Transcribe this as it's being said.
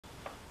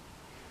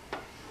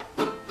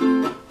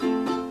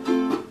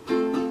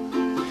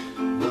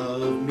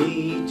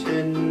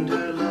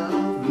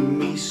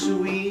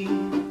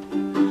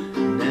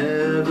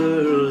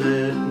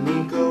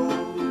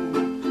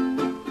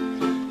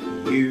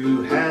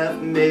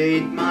have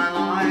made my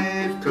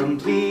life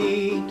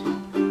complete,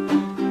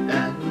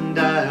 and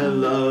I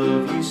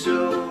love you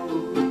so.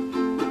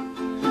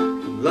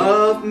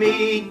 Love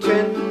me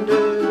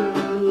tender,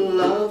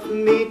 love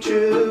me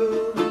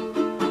true,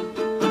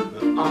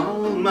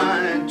 all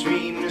my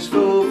dreams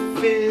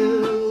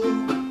fulfill.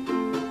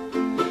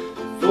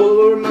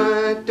 For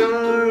my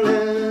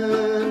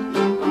darling,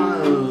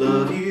 I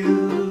love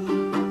you,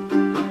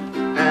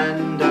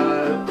 and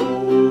I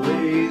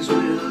always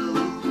will.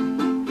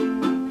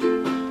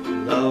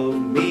 Love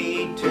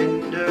me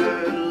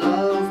tender,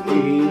 love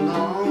me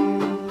long,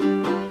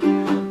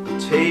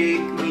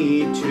 take me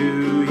to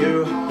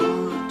your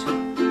heart,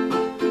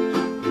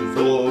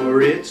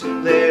 for it's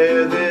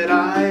there that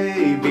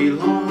I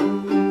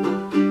belong,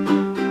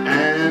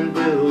 and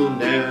will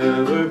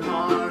never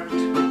part.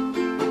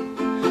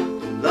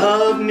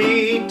 Love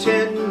me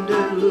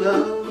tender,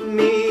 love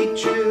me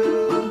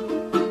true,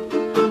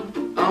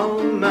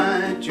 all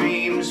my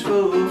dreams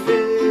fulfill.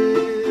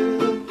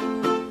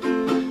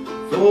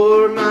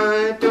 For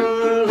my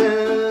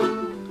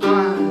darling,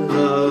 I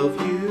love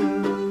you,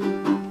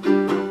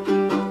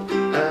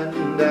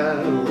 and I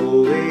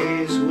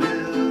always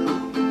will.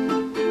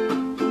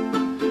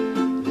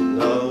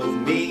 Love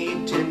me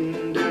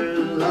tender,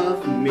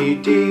 love me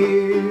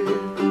dear,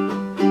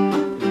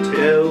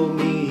 tell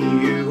me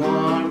you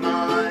are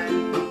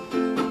mine.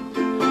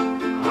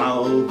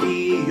 I'll be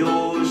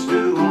yours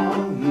through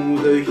all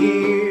the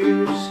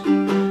years,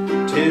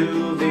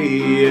 till the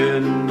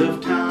end of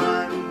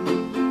time.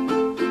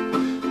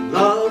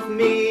 Love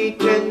me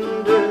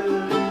tender,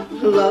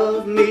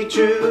 love me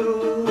true,